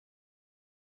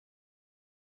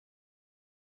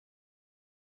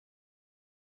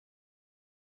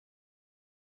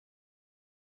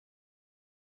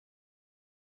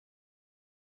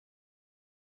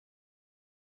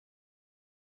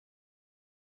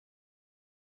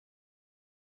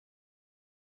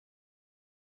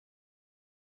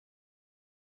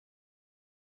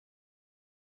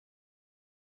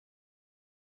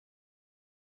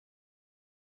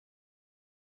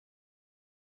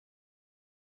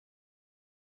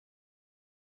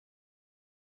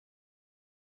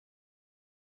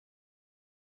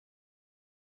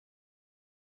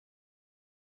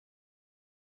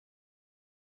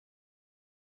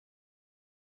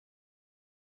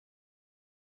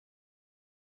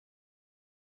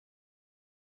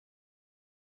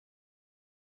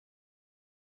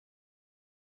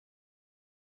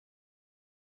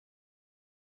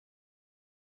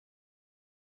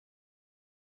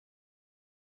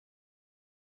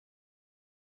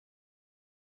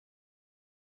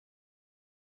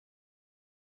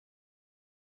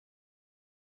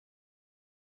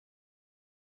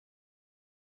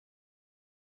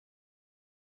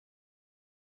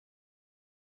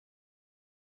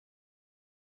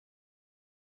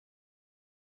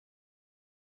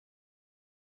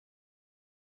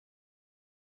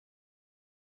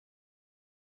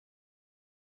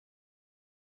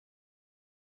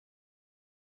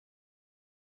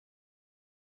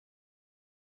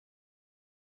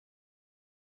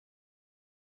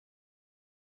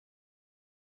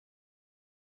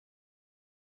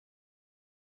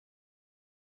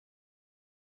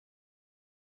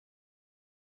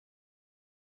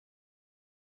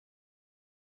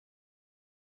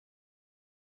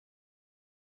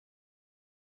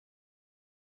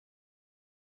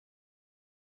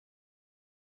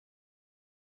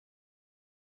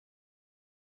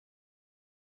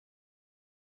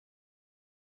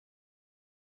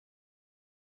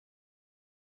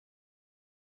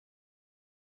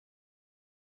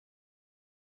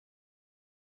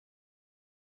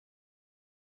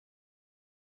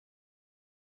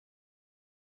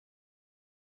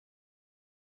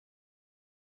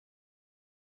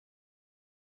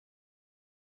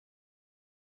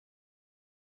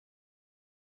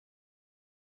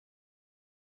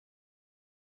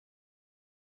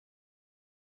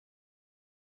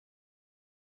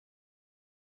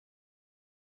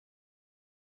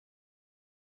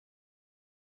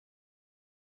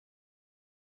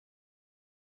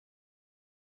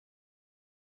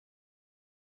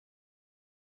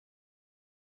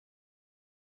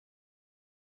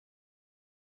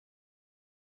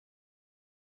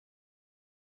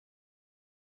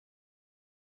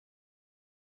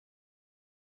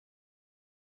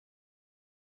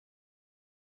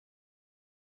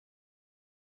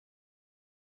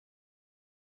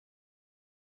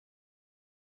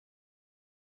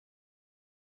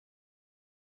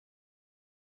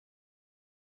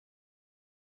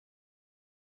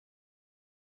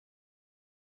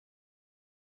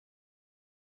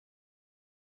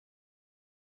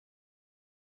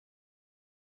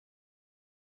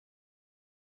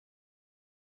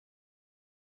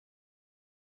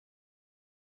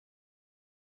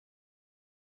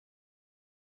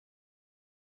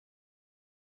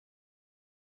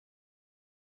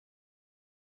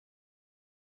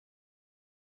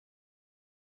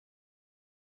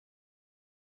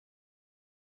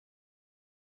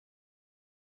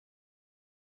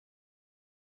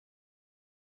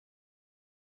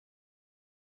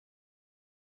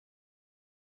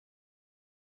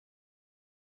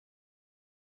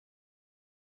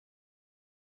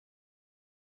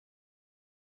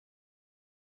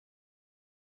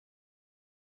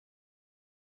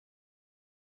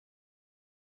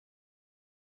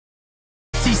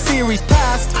theories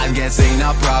past? I'm guessing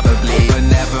not probably, but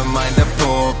never mind the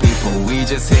poor people. We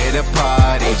just here to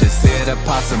party, just here to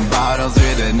pop some bottles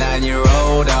with a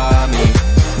 9-year-old army.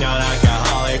 Not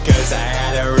alcoholic cause I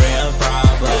had a real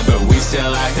problem, but we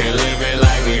still out here living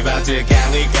like we about to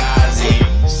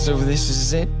kamikaze. So this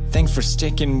is it, thanks for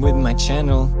sticking with my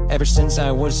channel. Ever since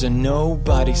I was a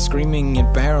nobody screaming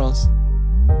at barrels.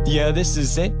 Yeah, this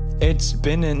is it, it's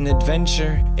been an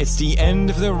adventure. It's the end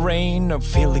of the reign of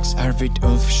Felix Arvid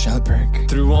Ulf Schallberg.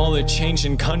 Through all the change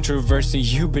and controversy,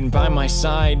 you've been by my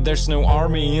side. There's no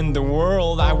army in the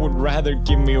world, I would rather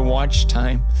give me watch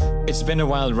time. It's been a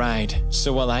wild ride,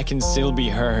 so while I can still be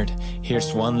heard,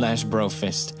 here's one last bro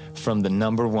fist from the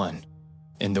 #1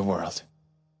 in the world.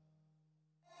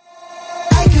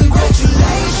 Hey,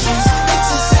 congratulations,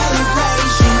 it's a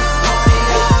celebration. Party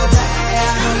all day, I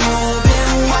know you've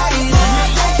been waiting.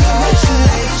 Hey,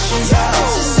 congratulations,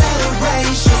 it's a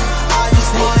celebration. I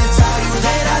just wanna tell you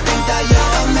that I think that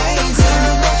you're amazing.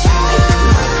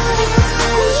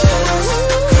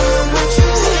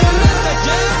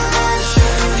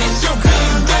 It's your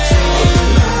big day.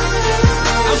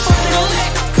 I'm fucking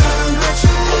lit.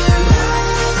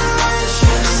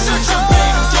 Such a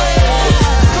big day.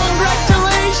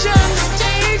 Congratulations,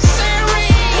 T-Series.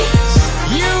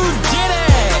 You did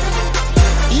it.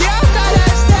 You got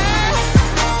us there.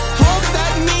 Hope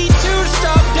that Me Too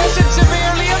stuff doesn't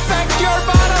severely affect your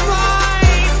bottom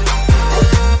line.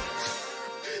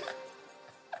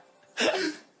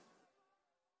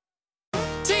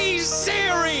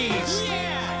 T-Series.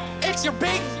 Yeah. It's your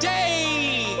big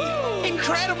day.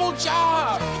 Incredible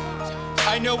job.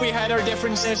 I know we had our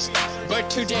differences, but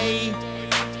today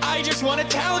I just want to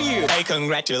tell you, hey,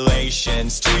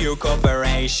 congratulations to your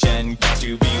corporation. Got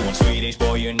to be one Swedish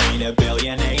boy, you need a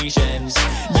billion Asians.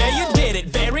 Yeah, you did it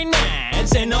very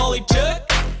nice, and all it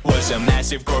took was a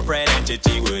massive corporate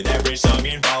entity with every song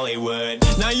in Bollywood.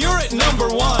 Now you're at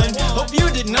 #1. Hope you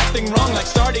did nothing wrong, like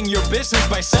starting your business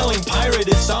by selling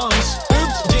pirated songs.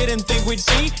 Oops, didn't think we'd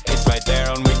see. It's right there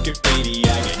on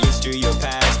Wikipedia. Get used to your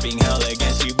past being held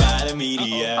against you by the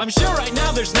media. I'm sure right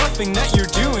now there's nothing that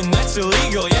you're doing that's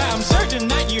illegal. Yeah, I'm certain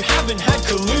that you haven't had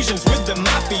collusions with the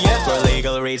mafia. For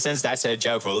legal reasons, that's a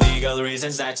joke. For legal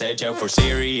reasons, that's a joke. For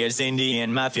serious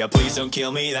Indian mafia, please don't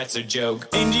kill me, that's a joke.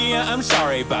 India, I'm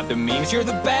sorry about the memes, you're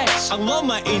the best. I love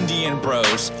my Indian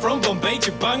bros, from Bombay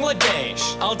to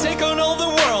Bangladesh. I'll take on all the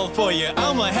world for you,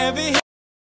 I'm a heavy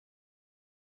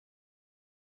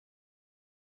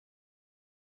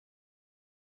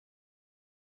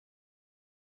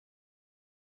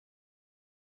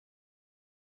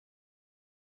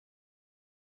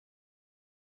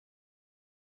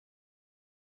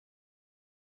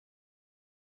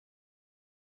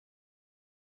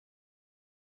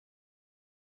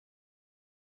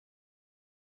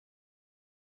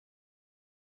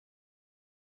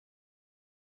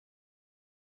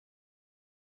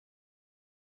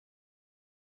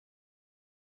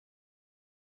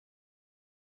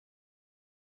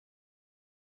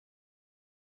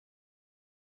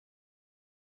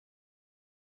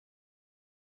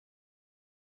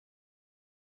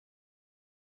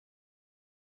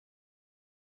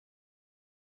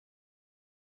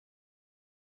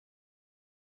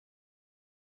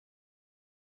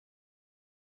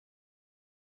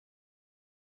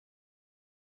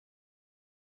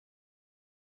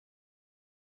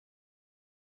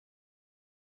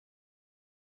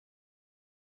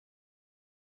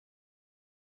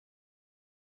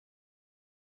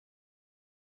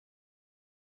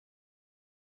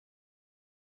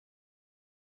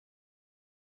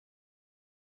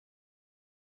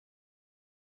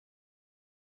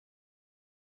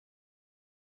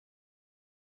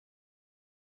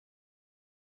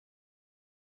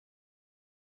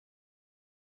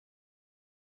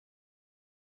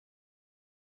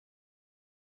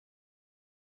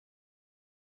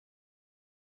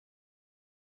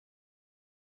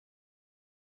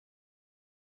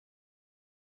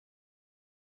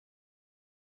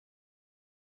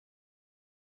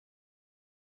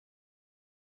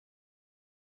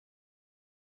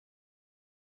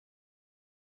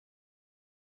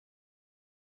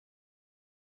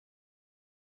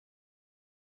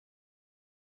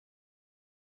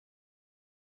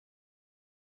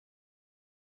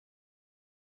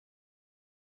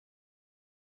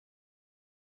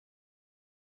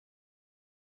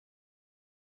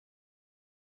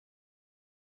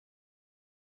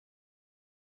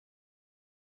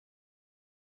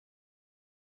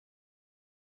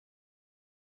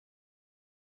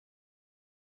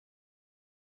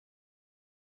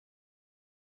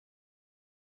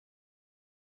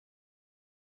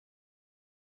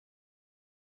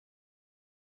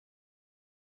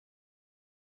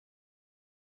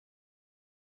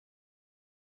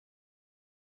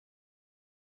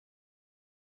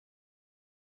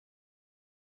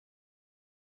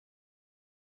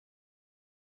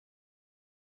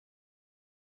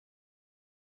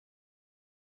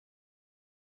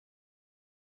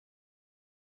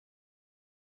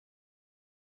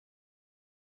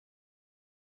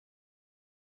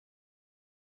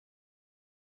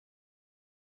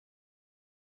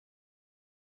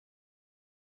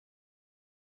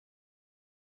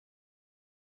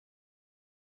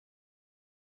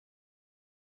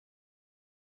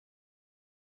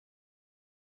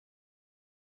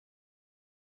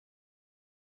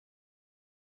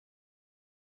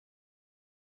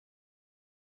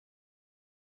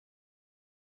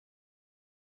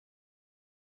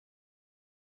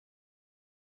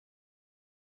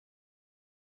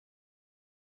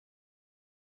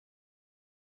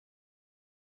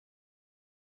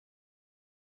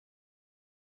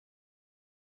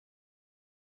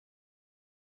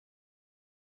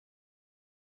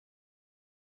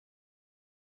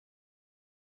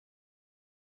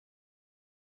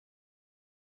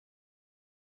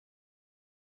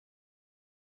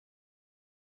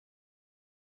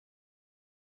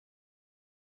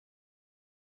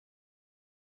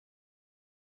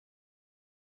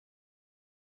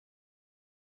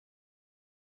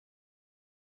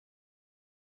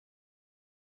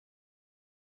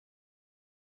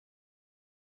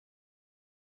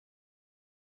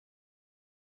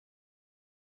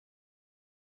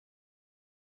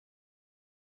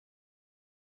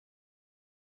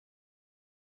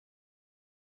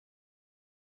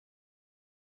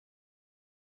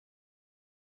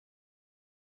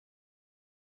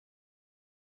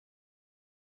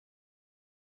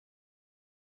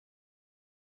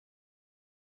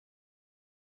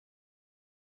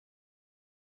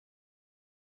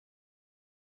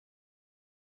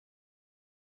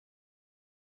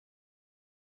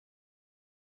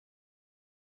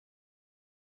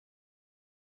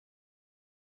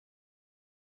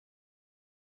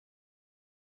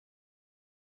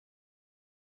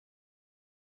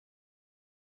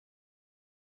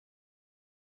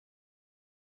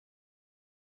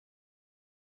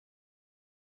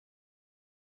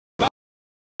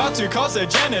about to cause a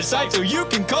genocide, so you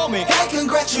can call me. Hey,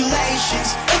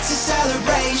 congratulations, it's a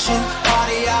celebration.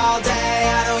 Party all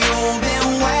day, I know you've been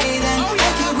waiting.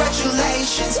 Hey,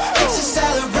 congratulations, it's a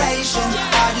celebration.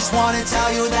 I just wanna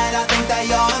tell you that I think that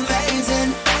you're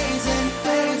amazing. Amazing,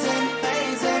 amazing,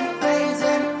 amazing,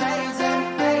 amazing,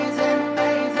 amazing,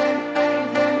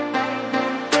 amazing.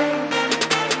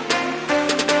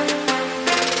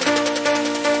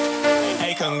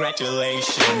 Hey,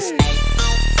 congratulations.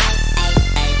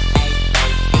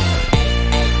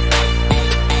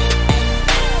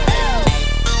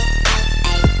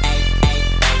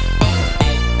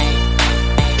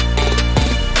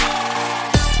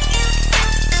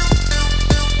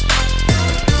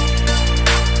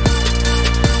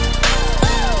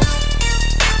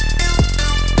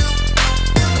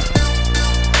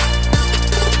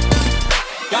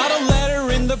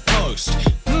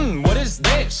 What is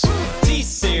this?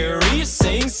 T-Series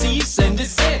saying cease and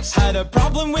desist. Had a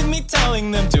problem with me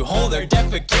telling them to hold their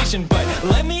defecation, but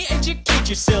let me educate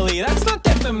you, silly, that's not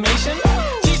defamation.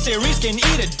 T-Series can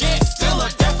eat a dick, still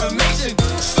not defamation.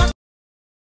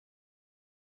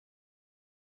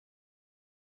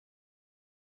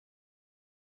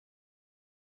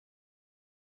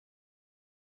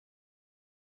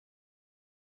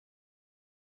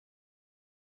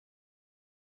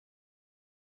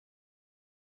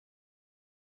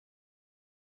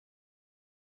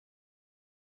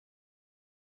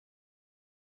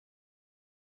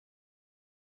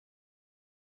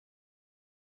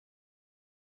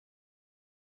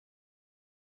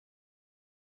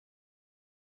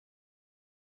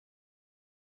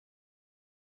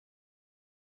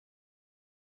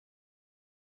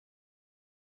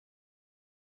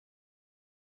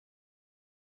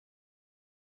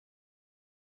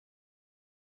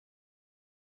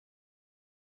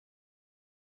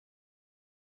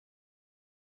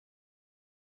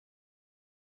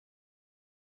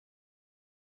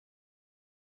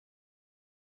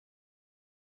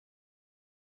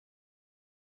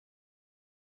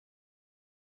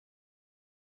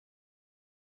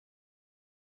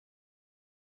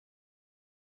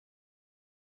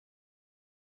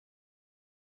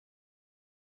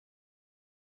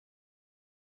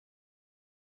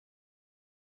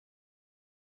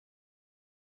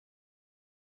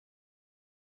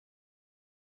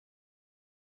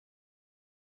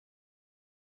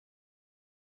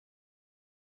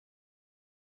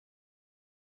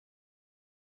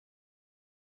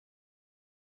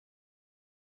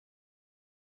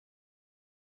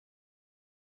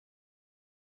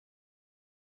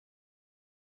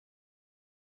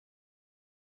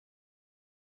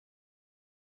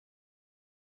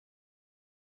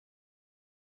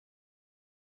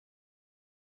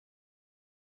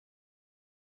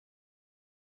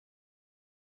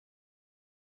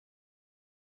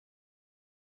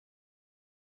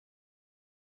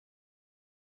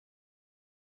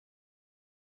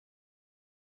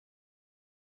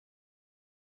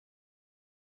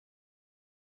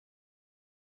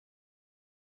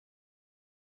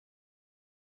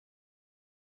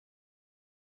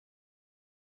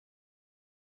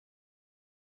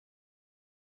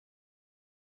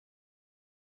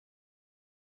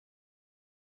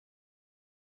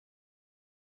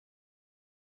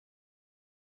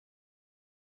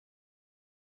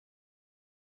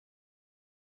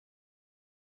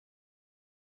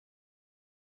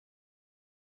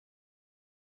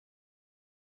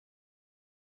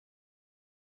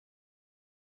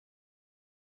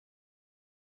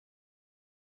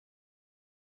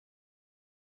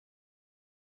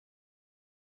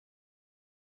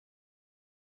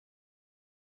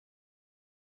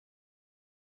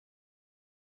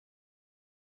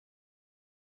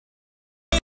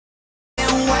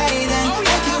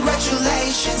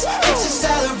 Congratulations, it's a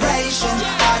celebration.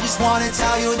 I just wanna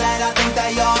tell you that I think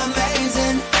that you're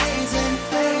amazing. Amazing,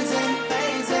 amazing,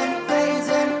 amazing,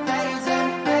 amazing,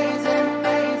 amazing,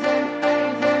 amazing.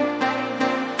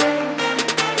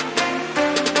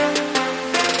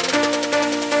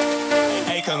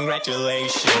 Hey,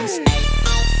 congratulations.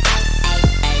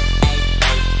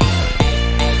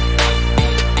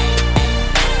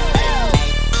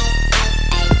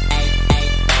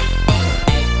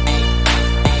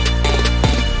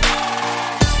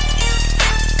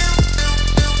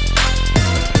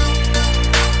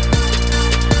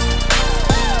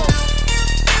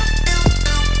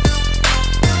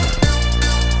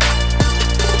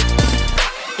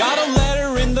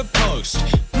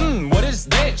 What is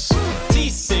this?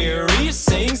 T-Series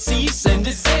saying cease and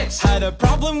desist. Had a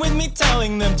problem with me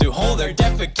telling them to hold their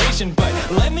defecation, but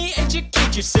let me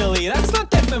educate you, silly, that's not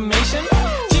defamation.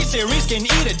 T-Series can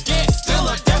eat a dick, still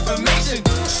not defamation. defamation.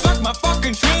 Fuck my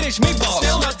fucking Swedish meatballs,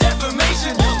 still not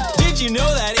defamation. Did you know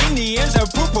that Indians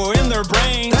have poo-poo in their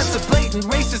brains? That's a blatant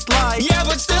racist lie. Yeah,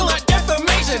 but still not